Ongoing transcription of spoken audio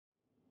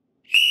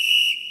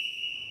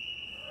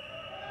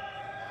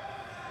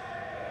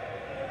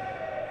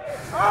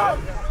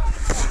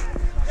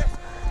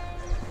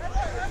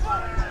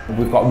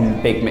We've got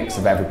a big mix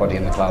of everybody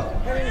in the club.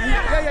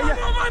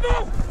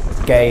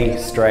 Gay,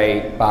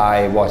 straight,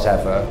 bi,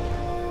 whatever,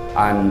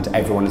 and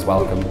everyone is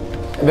welcome.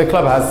 The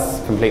club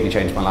has completely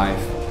changed my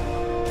life.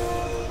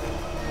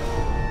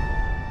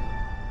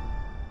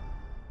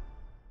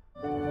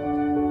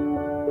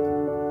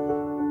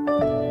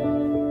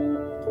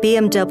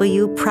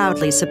 BMW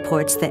proudly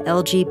supports the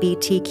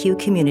LGBTQ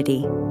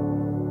community.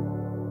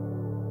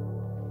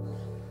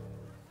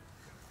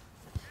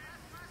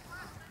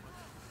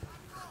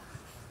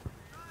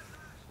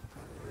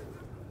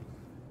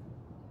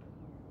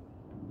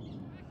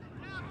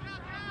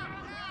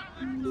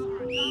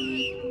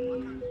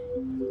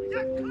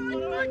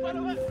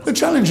 The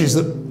challenges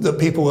that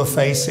people were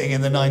facing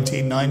in the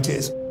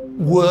 1990s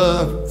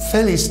were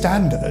fairly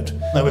standard.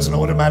 There was an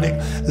automatic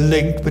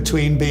link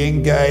between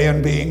being gay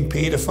and being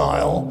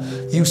paedophile.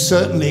 You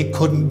certainly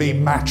couldn't be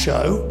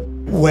macho.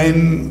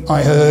 When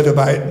I heard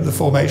about the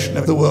formation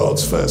of the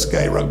world's first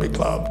gay rugby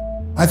club,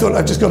 I thought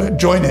I've just got to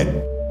join it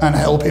and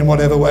help in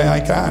whatever way I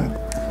can.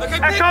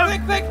 Okay,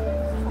 big.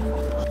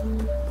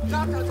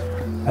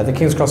 The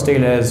Kings Cross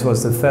Steelers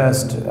was the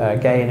first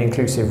gay and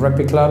inclusive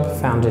rugby club,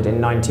 founded in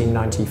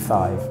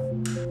 1995.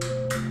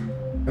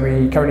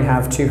 We currently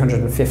have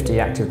 250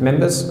 active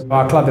members.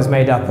 Our club is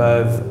made up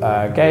of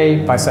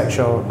gay,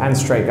 bisexual and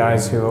straight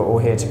guys who are all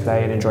here to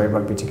play and enjoy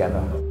rugby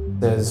together.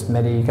 There's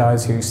many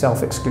guys who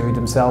self-exclude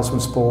themselves from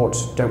sport,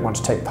 don't want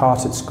to take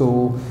part at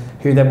school,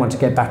 who then want to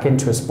get back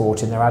into a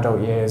sport in their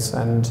adult years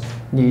and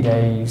need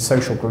a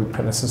social group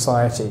and a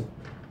society.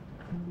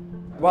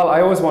 Well,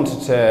 I always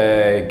wanted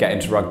to get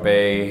into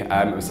rugby.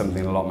 It was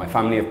something a lot of my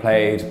family have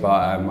played, but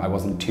I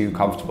wasn't too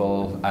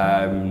comfortable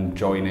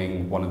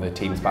joining one of the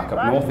teams back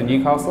up north in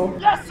Newcastle.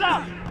 Yes,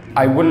 sir!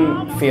 I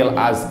wouldn't feel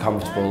as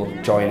comfortable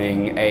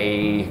joining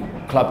a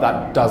club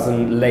that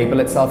doesn't label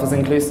itself as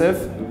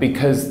inclusive,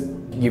 because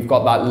you've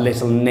got that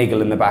little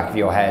niggle in the back of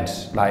your head,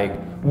 like,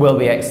 will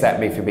they accept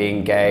me for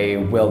being gay,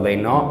 will they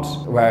not?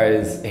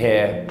 Whereas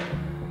here,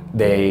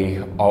 they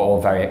are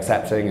all very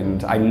accepting,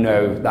 and I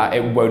know that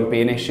it won't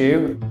be an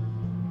issue.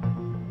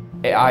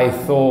 I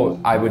thought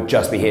I would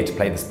just be here to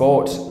play the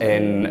sport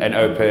in an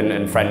open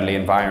and friendly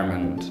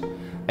environment.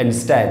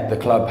 Instead, the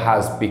club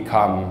has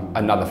become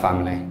another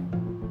family.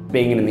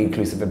 Being in an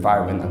inclusive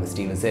environment that the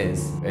Steelers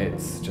is,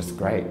 it's just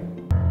great.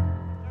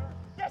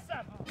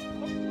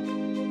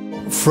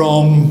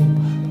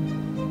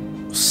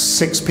 From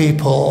 6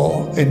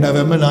 people in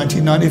November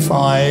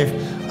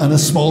 1995 and a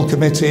small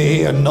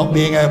committee and not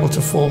being able to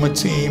form a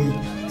team,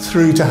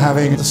 through to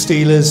having the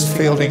Steelers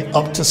fielding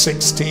up to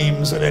 6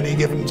 teams at any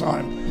given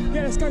time.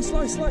 Yeah, let's go,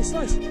 slice.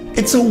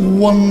 It's a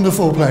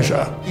wonderful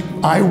pleasure.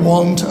 I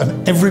want,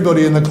 and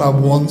everybody in the club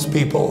wants,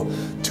 people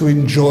to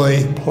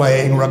enjoy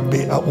playing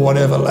rugby at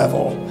whatever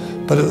level,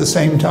 but at the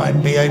same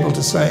time be able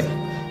to say,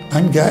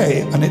 I'm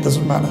gay and it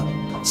doesn't matter.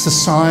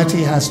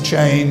 Society has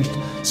changed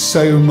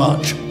so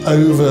much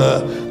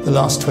over the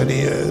last 20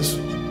 years,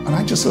 and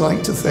I just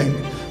like to think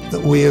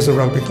that we as a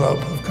rugby club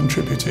have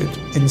contributed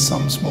in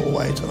some small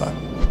way to that.